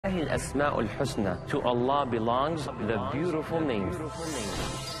وَلِلَّهِ الْأَسْمَاءُ الْحُسْنَى. To Allah belongs the beautiful names.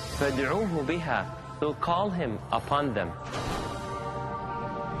 فَادْعُوهُ بِهَا. So call Him upon them.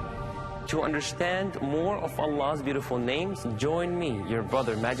 To understand more of Allah's beautiful names, join me, your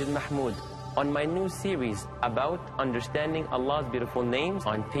brother Majid Mahmood, on my new series about understanding Allah's beautiful names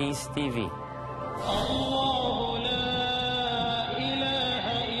on Peace TV.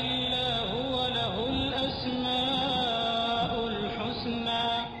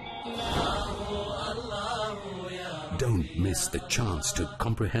 Don't miss the chance to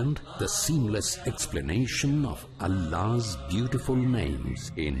comprehend the seamless explanation of Allah's beautiful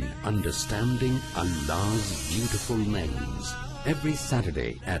names in Understanding Allah's Beautiful Names. Every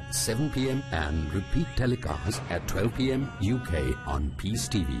Saturday at 7 p.m. and repeat telecast at 12 p.m. UK on Peace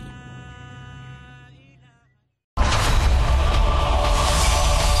TV.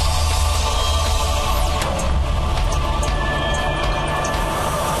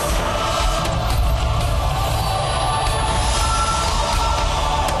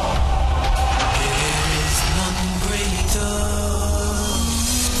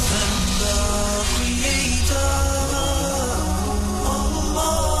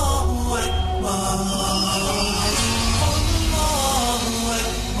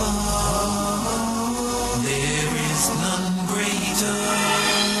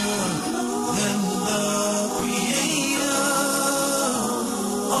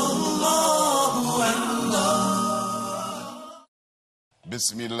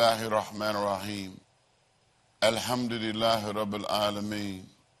 Bismillahirrahmanirrahim. Alhamdulillahi Rabbil Alameen.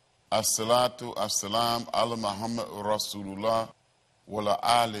 As-salatu as-salam ala Muhammad Rasulullah wa la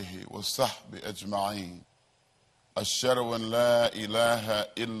alihi wa sahbi ajma'een. Ashhadu an la ilaha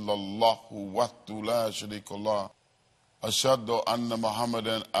illallah wahdahu la sharika lah. Ashhadu anna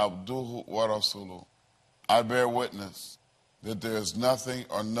Muhammadan abduhu wa rasuluh. I bear witness that there is nothing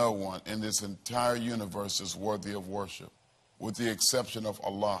or no one in this entire universe is worthy of worship, with the exception of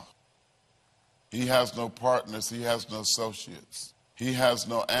Allah. He has no partners, He has no associates. He has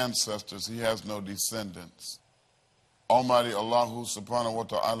no ancestors, He has no descendants. Almighty Allah subhanahu wa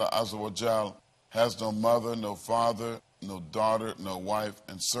ta'ala azza wa jal has no mother, no father, no daughter, no wife,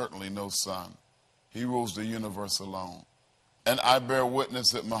 and certainly no son. He rules the universe alone. And I bear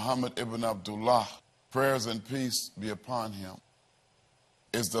witness that Muhammad ibn Abdullah, prayers and peace be upon him,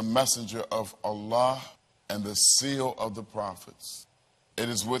 is the messenger of Allah and the seal of the prophets. It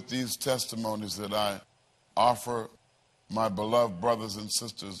is with these testimonies that I offer my beloved brothers and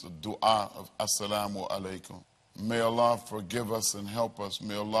sisters the dua of Assalamu alaikum. May Allah forgive us and help us.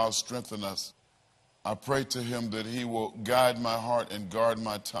 May Allah strengthen us. I pray to Him that He will guide my heart and guard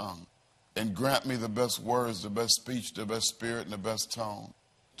my tongue and grant me the best words, the best speech, the best spirit, and the best tone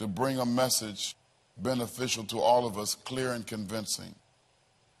to bring a message beneficial to all of us, clear and convincing,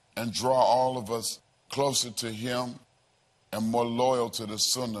 and draw all of us closer to Him and more loyal to the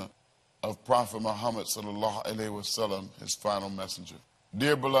sunnah of Prophet Muhammad sallallahu alaihi wasallam, his final messenger.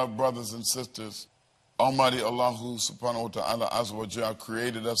 Dear beloved brothers and sisters, Almighty Allah subhanahu wa ta'ala azza wa jalla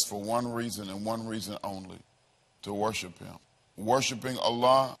created us for one reason and one reason only, to worship Him. Worshiping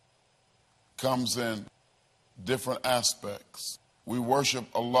Allah comes in different aspects. We worship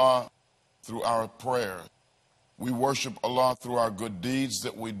Allah through our prayers. We worship Allah through our good deeds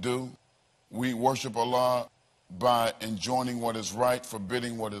that we do. We worship Allah by enjoining what is right,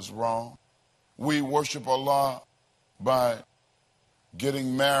 forbidding what is wrong. We worship Allah by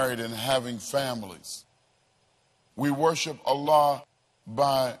getting married and having families. We worship Allah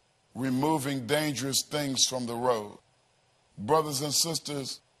by removing dangerous things from the road. Brothers and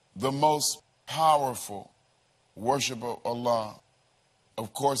sisters, the most powerful worship of Allah,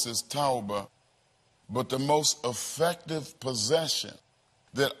 of course, is tawbah, but the most effective possession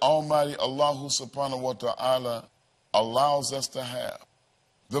that Almighty Allah subhanahu wa ta'ala allows us to have,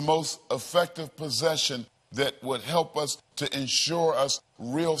 the most effective possession that would help us to ensure us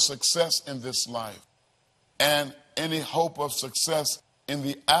real success in this life and any hope of success in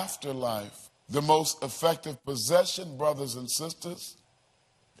the afterlife, the most effective possession, brothers and sisters,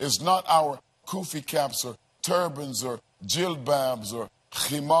 is not our kufi caps or turbans or jilbabs or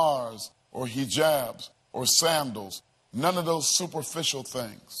khimars or hijabs or sandals. None of those superficial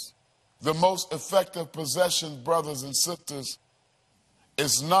things. The most effective possession, brothers and sisters,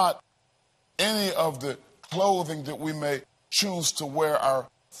 is not any of the clothing that we may choose to wear, our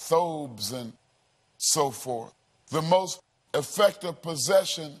thobes and so forth. The most effective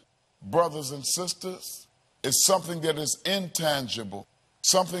possession, brothers and sisters, is something that is intangible,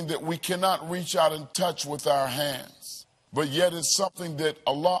 something that we cannot reach out and touch with our hands, but yet it's something that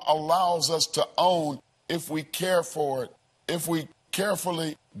Allah allows us to own if we care for it, if we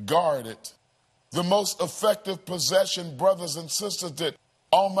carefully guard it. The most effective possession, brothers and sisters, that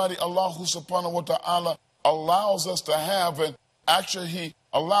Almighty Allah subhanahu wa ta'ala allows us to have, and actually He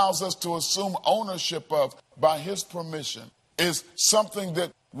allows us to assume ownership of by His permission, is something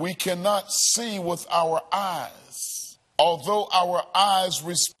that we cannot see with our eyes, although our eyes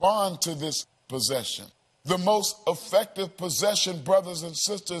respond to this possession. The most effective possession, brothers and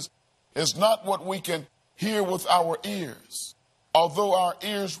sisters, is not what we can hear with our ears, although our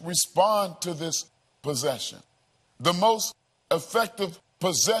ears respond to this possession. The most effective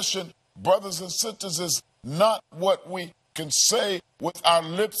possession, brothers and sisters, is not what we can say with our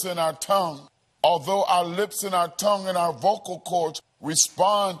lips and our tongue, although our lips and our tongue and our vocal cords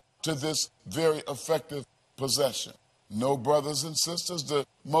respond to this very effective possession. No, brothers and sisters, the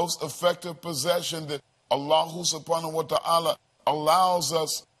most effective possession that Allah subhanahu wa ta'ala allows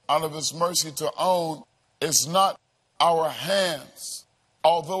us out of His mercy to own is not our hands,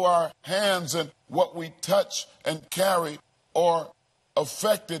 although our hands and what we touch and carry are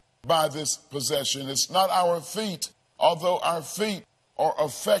affected by this possession. It's not our feet, although our feet are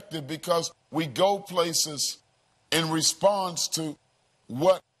affected because we go places in response to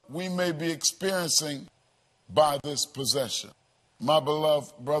what we may be experiencing by this possession. My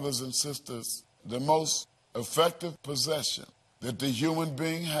beloved brothers and sisters, the most effective possession that the human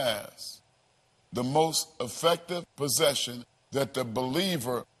being has, the most effective possession that the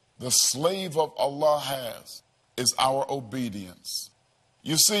believer, the slave of Allah has, is our obedience.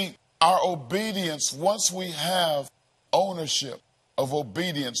 You see, our obedience, once we have ownership of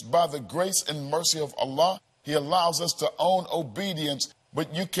obedience by the grace and mercy of Allah, He allows us to own obedience,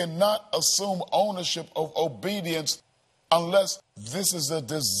 but you cannot assume ownership of obedience unless this is a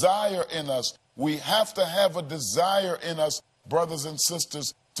desire in us. We have to have a desire in us, brothers and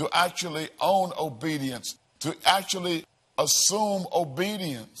sisters, to actually own obedience, to actually assume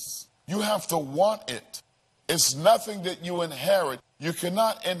obedience. You have to want it. It's nothing that you inherit. You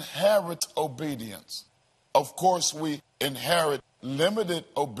cannot inherit obedience. Of course, we inherit limited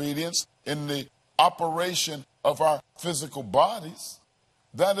obedience in the operation of our physical bodies.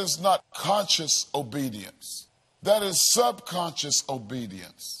 That is not conscious obedience. That is subconscious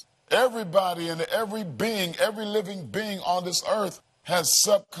obedience. Everybody and every being, every living being on this earth has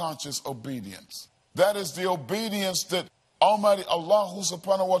subconscious obedience. That is the obedience that Almighty Allah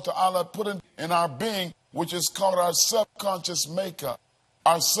subhanahu wa ta'ala put in our being, which is called our subconscious makeup.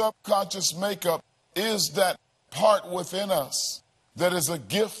 Our subconscious makeup is that part within us that is a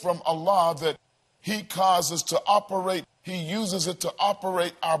gift from Allah that He causes to operate. He uses it to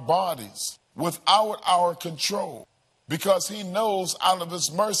operate our bodies without our control, because He knows out of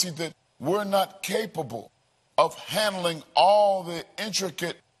His mercy that we're not capable of handling all the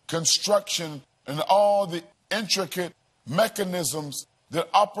intricate construction and all the intricate mechanisms that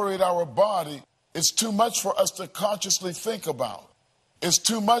operate our body. It's too much for us to consciously think about. It's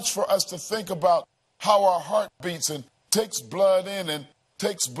too much for us to think about how our heart beats and takes blood in and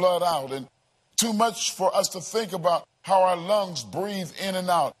takes blood out, and too much for us to think about how our lungs breathe in and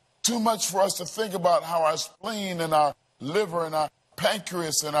out. Too much for us to think about how our spleen and our liver and our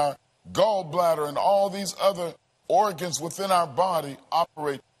pancreas and our gallbladder and all these other organs within our body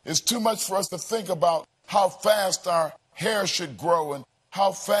operate. It's too much for us to think about how fast our hair should grow and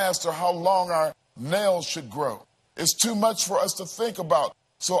how fast or how long our nails should grow. It's too much for us to think about.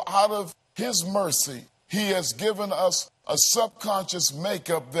 So out of His mercy, He has given us a subconscious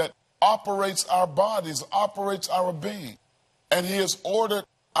makeup that operates our bodies, operates our being. And He has ordered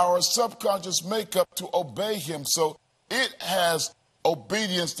our subconscious makeup to obey Him. So it has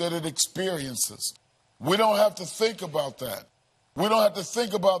obedience that it experiences. We don't have to think about that. We don't have to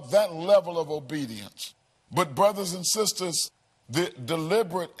think about that level of obedience. But brothers and sisters, the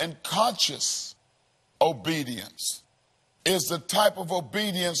deliberate and conscious obedience is the type of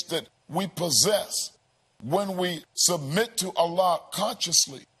obedience that we possess when we submit to Allah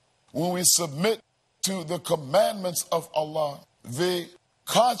consciously, when we submit to the commandments of Allah. The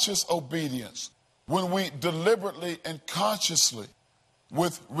conscious obedience, when we deliberately and consciously,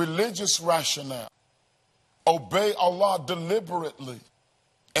 with religious rationale, obey Allah deliberately,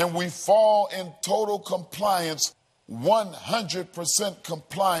 and we fall in total compliance, 100%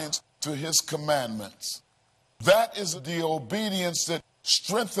 compliance to His commandments. That is the obedience that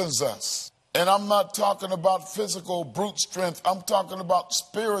strengthens us. And I'm not talking about physical brute strength. I'm talking about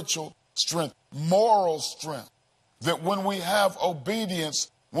spiritual strength, moral strength. That when we have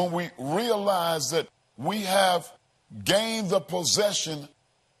obedience, when we realize that we have gained the possession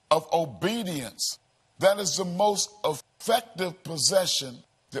of obedience, that is the most effective possession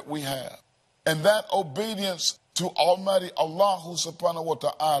that we have. And that obedience to Almighty Allah subhanahu wa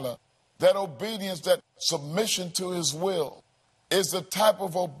ta'ala, that obedience, that submission to his will, is the type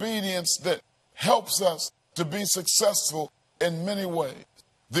of obedience that helps us to be successful in many ways.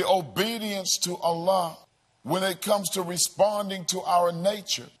 The obedience to Allah when it comes to responding to our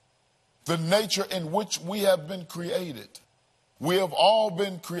nature, the nature in which we have been created. We have all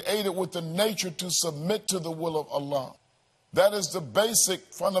been created with the nature to submit to the will of Allah. That is the basic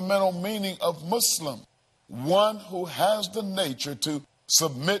fundamental meaning of Muslim. One who has the nature to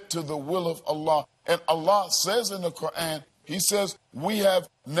submit to the will of Allah. And Allah says in the Quran, he says, we have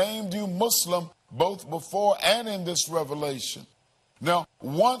named you Muslim both before and in this revelation. Now,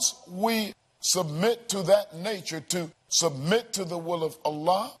 once we submit to that nature, to submit to the will of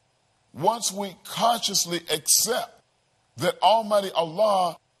Allah, once we consciously accept that Almighty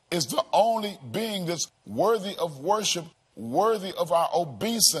Allah is the only being that's worthy of worship, worthy of our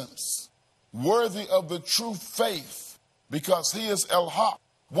obeisance, worthy of the true faith, because he is El-Haq.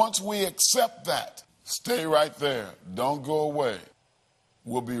 Once we accept that, stay right there. Don't go away.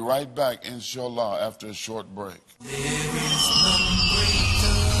 We'll be right back, inshallah, after a short break.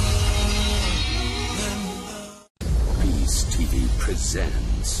 Peace TV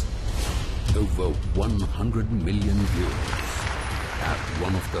presents over 100 million viewers at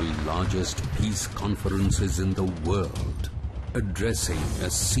one of the largest peace conferences in the world, addressing a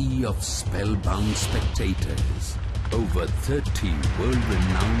sea of spellbound spectators. Over 30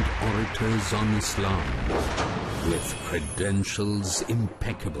 world-renowned orators on Islam with credentials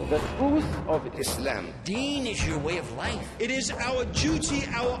impeccable. The truth of Islam. Deen is your way of life. It is our duty,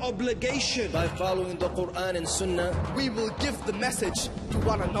 our obligation. By following the Quran and Sunnah, we will give the message to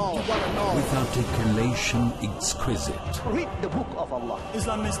one and all. With articulation exquisite. Read the book of Allah.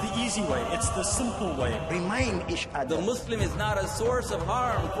 Islam is the easy way. It's the simple way. Remind each other. The Muslim is not a source of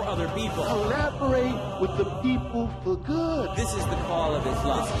harm for other people. Collaborate with the people for good. This is the call of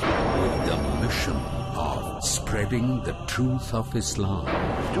Islam. With the mission of spreading the truth of Islam.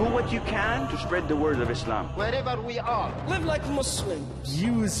 Do what you can to spread the word of Islam. Wherever we are, live like Muslims.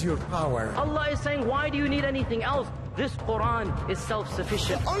 Use your power. Allah is saying, why do you need anything else? This Quran is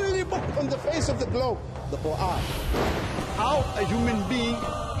self-sufficient. The only book on the face of the globe, the Quran. How a human being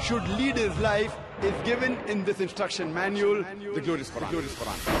should lead his life is given in this instruction manual, the glorious Quran.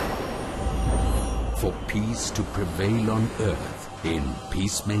 For peace to prevail on earth in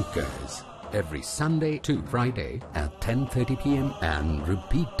Peacemakers. Every Sunday to Friday at 10:30 p.m. and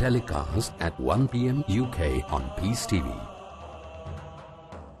repeat telecast at 1 p.m. UK on Peace TV.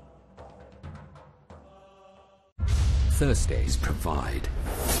 Thursdays provide.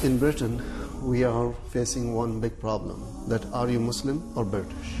 In Britain, we are facing one big problem. That are you Muslim or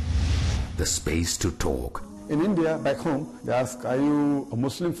British? The space to talk. In India, back home, they ask, are you a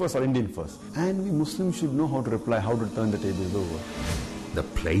Muslim first or Indian first? And we Muslims should know how to reply, how to turn the tables over. The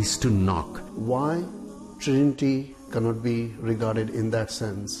place to knock. Why Trinity cannot be regarded in that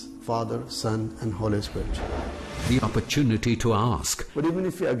sense? Father, Son, and Holy Spirit. The opportunity to ask. But even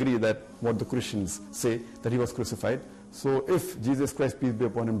if we agree that what the Christians say, that he was crucified, so if Jesus Christ, peace be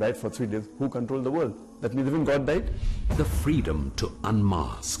upon him, died for 3 days, who controlled the world? That means even God died? The freedom to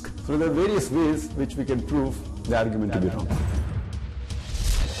unmask. So there are various ways which we can prove the argument to be wrong.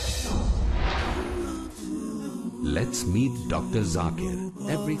 Let's meet Dr. Zakir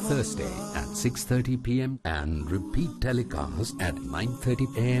every Thursday at 6:30 p.m. and repeat telecast at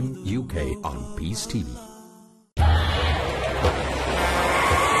 9:30 a.m. UK on Peace TV.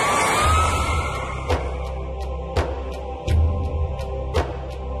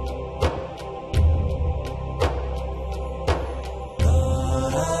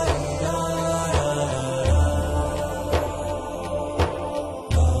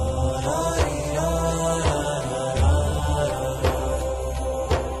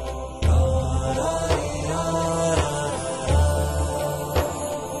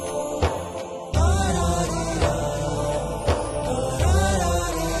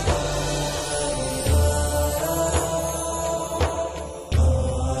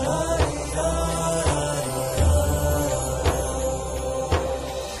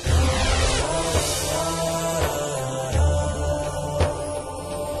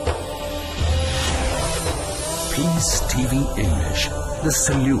 Peace TV English, the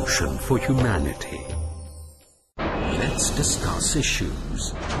solution for humanity. Let's discuss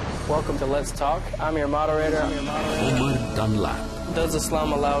issues. Welcome to Let's Talk. I'm your moderator. Omar Dunlap. Does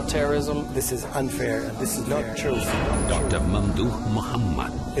Islam allow terrorism? This is unfair and this is not true. Dr. Mamdouh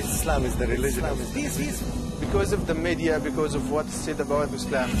Muhammad. Islam is the religion of peace. Because of the media, because of what's said about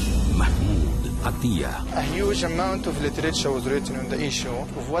Islam. Mahmoud Atiyah. A huge amount of literature was written on the issue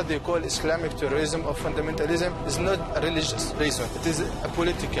of what they call Islamic terrorism or fundamentalism is not a religious reason. It is a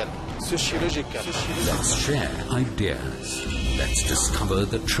political, sociological. Let's share ideas. Let's discover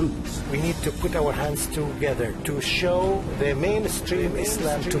the truth. We need to put our hands together to show the mainstream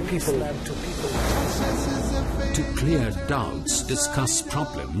Islam to people. To clear doubts, discuss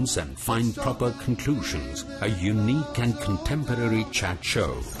problems, and find proper conclusions. A unique and contemporary chat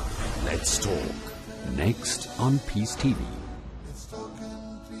show. Let's talk. Next on Peace TV.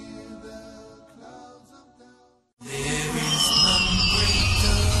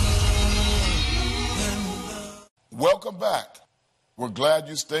 Welcome back. We're glad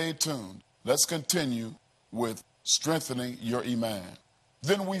you stayed tuned. Let's continue with strengthening your Eemaan.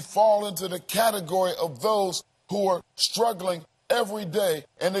 Then we fall into the category of those who are struggling every day,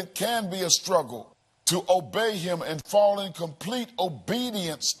 and it can be a struggle to obey Him and fall in complete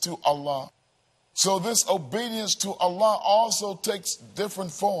obedience to Allah. So this obedience to Allah also takes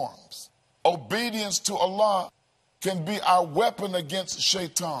different forms. Obedience to Allah can be our weapon against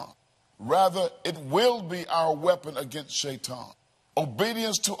shaitan. Rather, it will be our weapon against shaitan.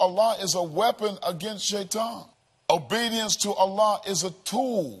 Obedience to Allah is a weapon against shaitan. Obedience to Allah is a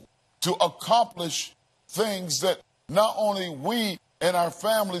tool to accomplish things that not only we and our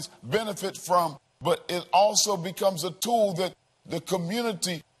families benefit from, but it also becomes a tool that the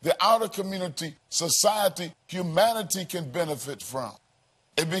community, the outer community, society, humanity can benefit from.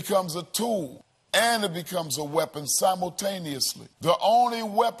 It becomes a tool and it becomes a weapon simultaneously. The only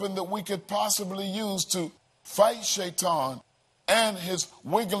weapon that we could possibly use to fight shaitan and his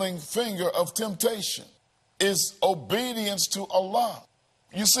wiggling finger of temptation is obedience to Allah.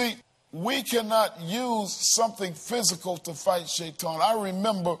 You see, we cannot use something physical to fight shaitan. I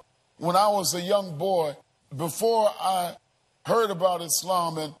remember when I was a young boy, before I heard about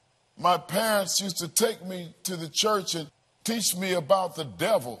Islam, and my parents used to take me to the church and teach me about the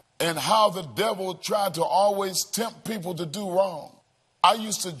devil and how the devil tried to always tempt people to do wrong. I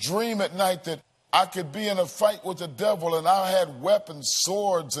used to dream at night that I could be in a fight with the devil and I had weapons,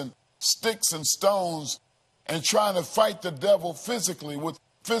 swords and sticks and stones, and trying to fight the devil physically with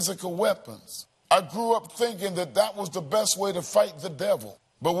physical weapons. I grew up thinking that that was the best way to fight the devil.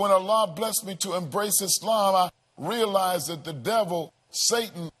 But when Allah blessed me to embrace Islam, I realized that the devil,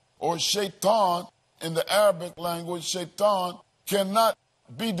 Satan, or shaitan, in the Arabic language, shaitan, cannot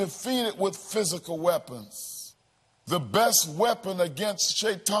be defeated with physical weapons. The best weapon against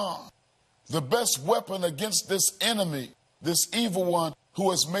shaitan, the best weapon against this enemy, this evil one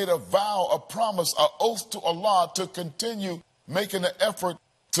who has made a vow, a promise, an oath to Allah to continue making an effort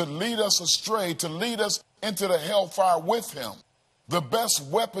to lead us astray, to lead us into the hellfire with him. The best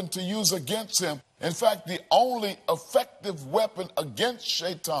weapon to use against him, in fact, the only effective weapon against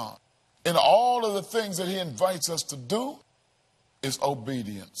shaitan in all of the things that he invites us to do is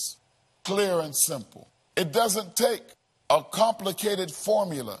obedience. Clear and simple. It doesn't take a complicated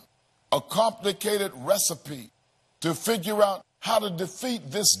formula, a complicated recipe to figure out how to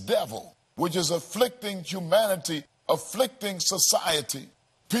defeat this devil, which is afflicting humanity, afflicting society.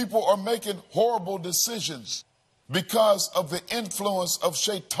 People are making horrible decisions because of the influence of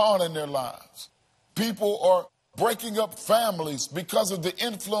shaitan in their lives. People are breaking up families because of the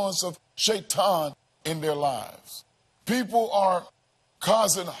influence of shaitan in their lives. People are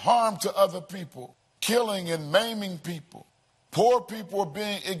causing harm to other people, killing and maiming people. Poor people are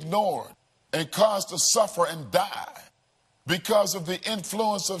being ignored and caused to suffer and die because of the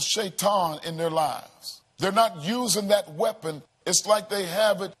influence of shaitan in their lives. They're not using that weapon. It's like they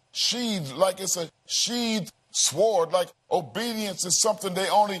have it sheathed, like it's a sheathed sword, like obedience is something they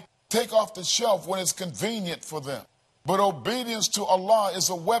only take off the shelf when it's convenient for them. But obedience to Allah is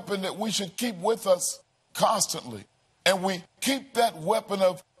a weapon that we should keep with us constantly. And we keep that weapon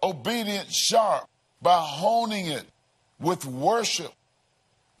of obedience sharp by honing it with worship,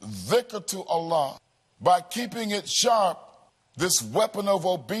 dhikr to Allah, by keeping it sharp, this weapon of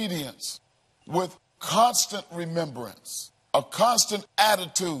obedience, with constant remembrance, a constant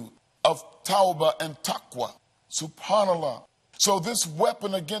attitude of tawbah and taqwa. Subhanallah. So this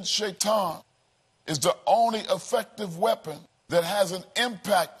weapon against shaitan is the only effective weapon that has an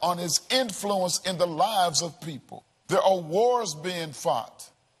impact on his influence in the lives of people. There are wars being fought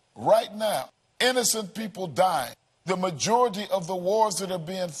right now. Innocent people dying. The majority of the wars that are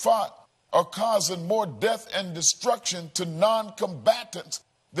being fought are causing more death and destruction to non-combatants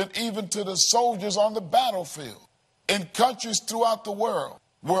than even to the soldiers on the battlefield. In countries throughout the world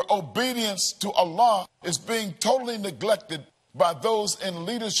where obedience to Allah is being totally neglected by those in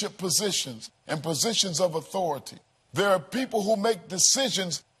leadership positions and positions of authority, there are people who make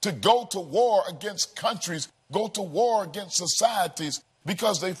decisions to go to war against countries, go to war against societies,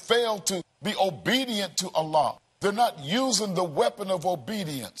 because they fail to be obedient to Allah. They're not using the weapon of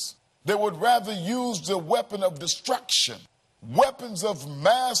obedience. They would rather use the weapon of destruction. Weapons of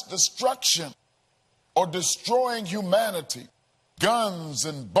mass destruction or destroying humanity. Guns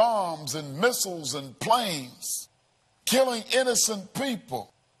and bombs and missiles and planes. Killing innocent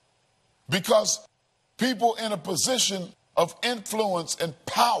people. Because people in a position of influence and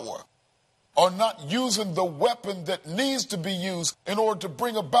power are not using the weapon that needs to be used in order to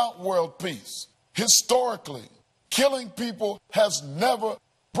bring about world peace. Historically, killing people has never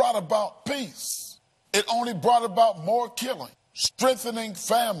brought about peace. It only brought about more killing. Strengthening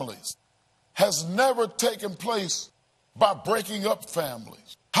families has never taken place by breaking up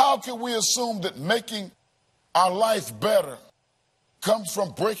families. How can we assume that making our life better comes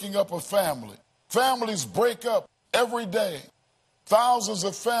from breaking up a family? Families break up every day. Thousands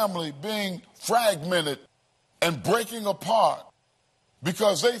of families being fragmented and breaking apart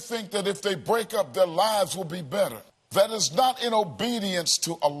because they think that if they break up, their lives will be better. That is not in obedience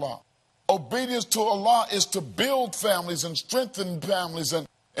to Allah. Obedience to Allah is to build families and strengthen families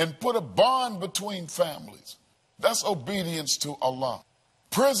and put a bond between families. That's obedience to Allah.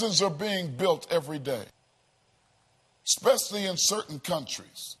 Prisons are being built every day, especially in certain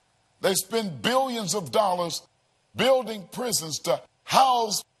countries. They spend billions of dollars building prisons to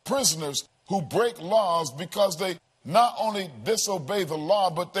house prisoners who break laws because they not only disobey the law,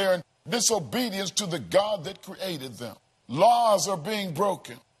 but they're in disobedience to the God that created them. Laws are being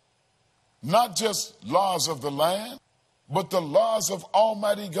broken. Not just laws of the land, but the laws of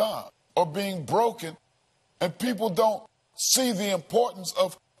Almighty God are being broken, and people don't see the importance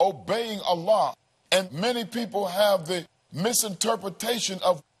of obeying Allah. And many people have the misinterpretation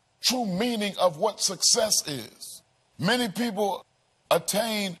of true meaning of what success is. Many people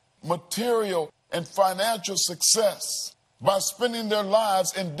attain material and financial success by spending their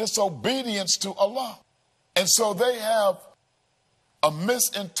lives in disobedience to Allah. And so they have a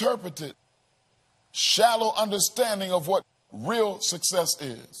misinterpreted, shallow understanding of what real success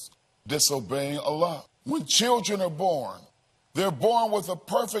is. Disobeying Allah. When children are born, they're born with a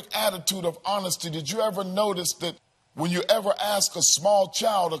perfect attitude of honesty. Did you ever notice that when you ever ask a small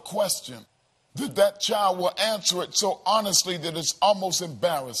child a question, that child will answer it so honestly that it's almost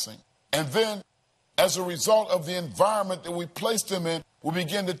embarrassing? And then, as a result of the environment that we place them in, we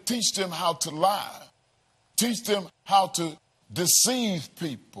begin to teach them how to lie, teach them how to deceive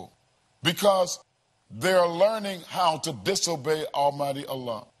people, because they're learning how to disobey Almighty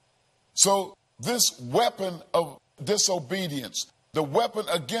Allah. So this weapon of disobedience, the weapon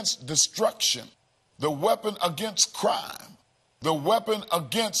against destruction, the weapon against crime, the weapon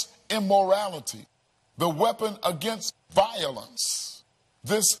against immorality, the weapon against violence,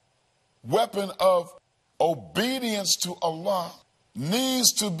 this weapon of obedience to Allah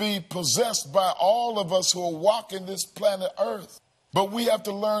needs to be possessed by all of us who are walking this planet Earth. But we have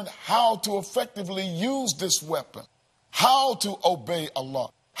to learn how to effectively use this weapon, how to obey Allah,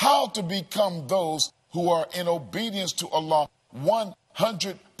 how to become those who are in obedience to Allah,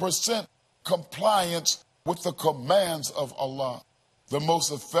 100% compliance with the commands of Allah, the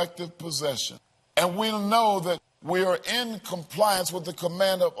most effective possession. And we know that we are in compliance with the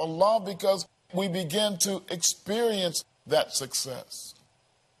command of Allah because we begin to experience that success.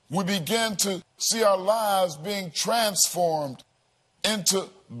 We begin to see our lives being transformed into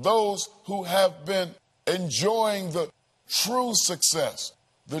those who have been enjoying the true success,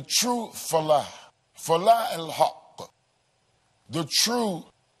 the true falah al-haq, the true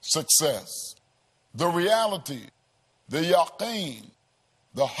success, the reality, the yaqeen,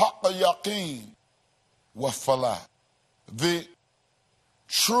 the haqq yaqeen wa falah, the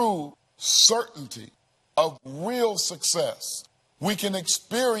true certainty of real success. We can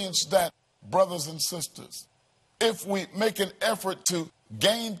experience that, brothers and sisters, if we make an effort to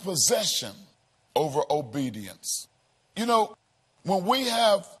gain possession over obedience. You know, when we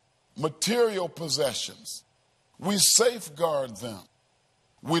have material possessions, we safeguard them.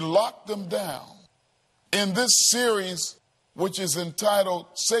 We lock them down. In this series, which is entitled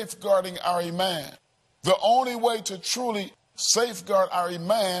Safeguarding Our Eemaan, the only way to truly safeguard our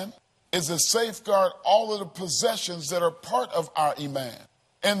Eemaan is to safeguard all of the possessions that are part of our Eemaan.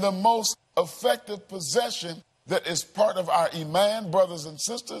 And the most effective possession that is part of our Eemaan, brothers and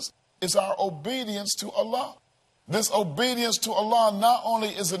sisters, is our obedience to Allah. This obedience to Allah not only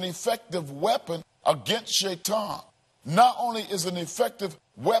is an effective weapon against shaitan, not only is an effective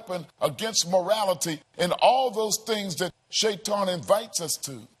weapon against morality and all those things that shaitan invites us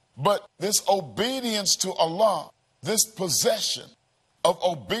to, but this obedience to Allah, this possession, of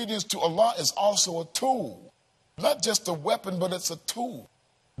obedience to Allah is also a tool. Not just a weapon, but it's a tool.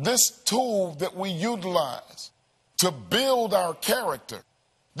 This tool that we utilize to build our character,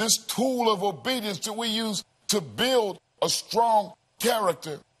 this tool of obedience that we use to build a strong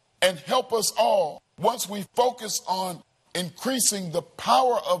character and help us all, once we focus on increasing the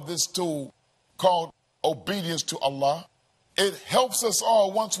power of this tool called obedience to Allah, it helps us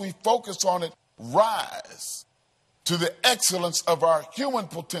all, once we focus on it, rise to the excellence of our human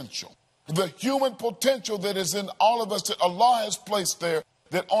potential. The human potential that is in all of us that Allah has placed there,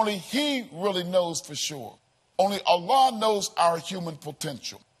 that only He really knows for sure. Only Allah knows our human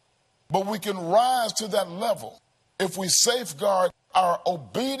potential. But we can rise to that level if we safeguard our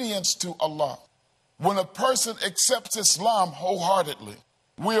obedience to Allah. When a person accepts Islam wholeheartedly,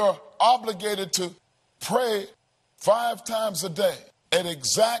 we are obligated to pray 5 times a day at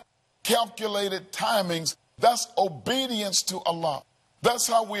exact calculated timings. That's obedience to Allah. That's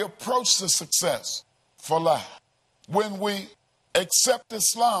how we approach the success. Falah. When we accept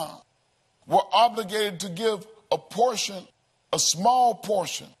Islam, we're obligated to give a portion, a small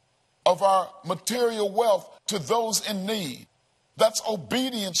portion of our material wealth to those in need. That's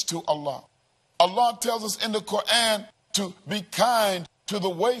obedience to Allah. Allah tells us in the Quran to be kind to the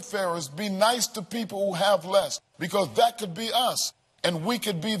wayfarers, be nice to people who have less, because that could be us and we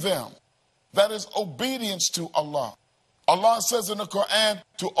could be them. That is obedience to Allah. Allah says in the Quran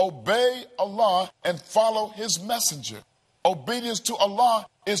to obey Allah and follow His messenger. Obedience to Allah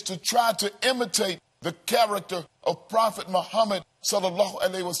is to try to imitate the character of Prophet Muhammad sallallahu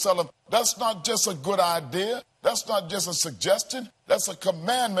alaihi wasallam. That's not just a good idea. That's not just a suggestion. That's a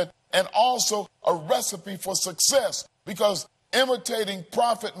commandment and also a recipe for success, because imitating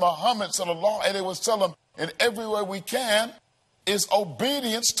Prophet Muhammad sallallahu alaihi wasallam in every way we can is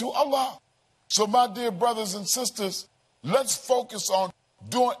obedience to Allah. So my dear brothers and sisters, let's focus on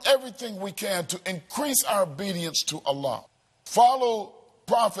doing everything we can to increase our obedience to Allah. Follow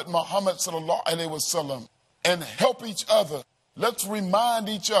Prophet Muhammad sallallahu alaihi wasallam and help each other. Let's remind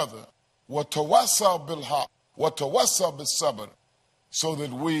each other, وَتَوَسَّى بِالْحَقِّ وَتَوَسَّى بِالصَّبْرِ, so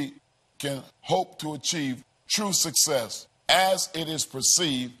that we can hope to achieve true success as it is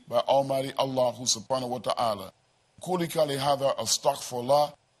perceived by Almighty Allah subhanahu wa ta'ala. قُولِكَ لِهَذَا أَسْتَغْفِرُ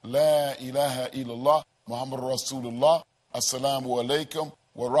اللَّهَ لَا إِلَهَ إِلَّا اللَّهُ مُحَمَّدٌ رَسُولُ اللَّهِ السَّلَامُ عَلَيْكُمْ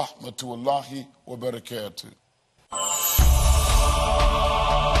وَرَحْمَةُ اللَّهِ وَبَرَكَاتُهُ.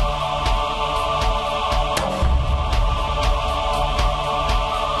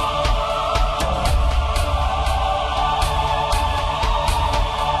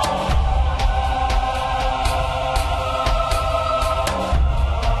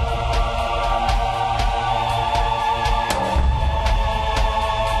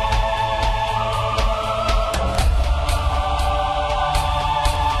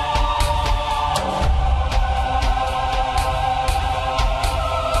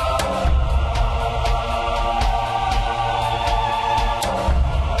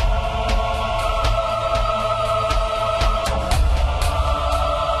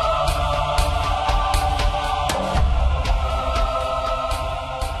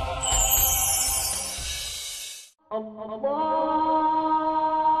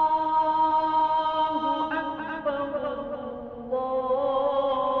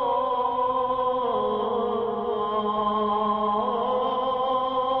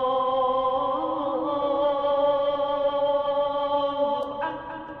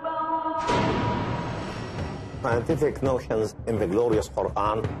 Scientific notions in the glorious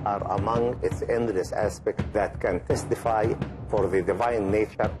Quran are among its endless aspects that can testify for the divine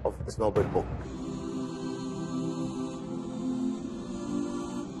nature of this noble book.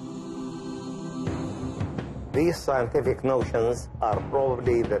 These scientific notions are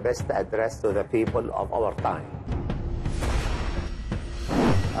probably the best addressed to the people of our time.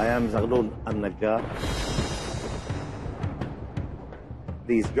 I am Zaghlul Al-Najjar.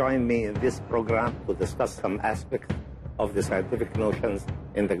 Please join me in this program to discuss some aspects of the scientific notions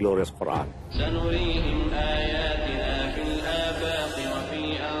in the glorious Quran.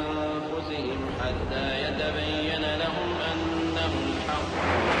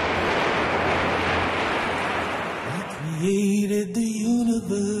 Created the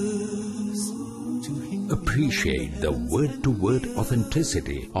universe. Appreciate the word-to-word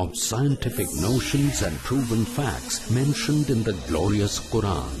authenticity of scientific notions and proven facts mentioned in the glorious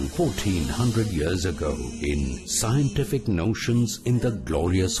Quran 1400 years ago in Scientific Notions in the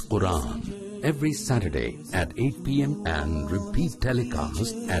Glorious Quran. Every Saturday at 8 p.m. and repeat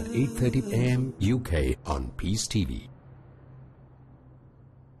telecast at 8:30 a.m. UK on Peace TV.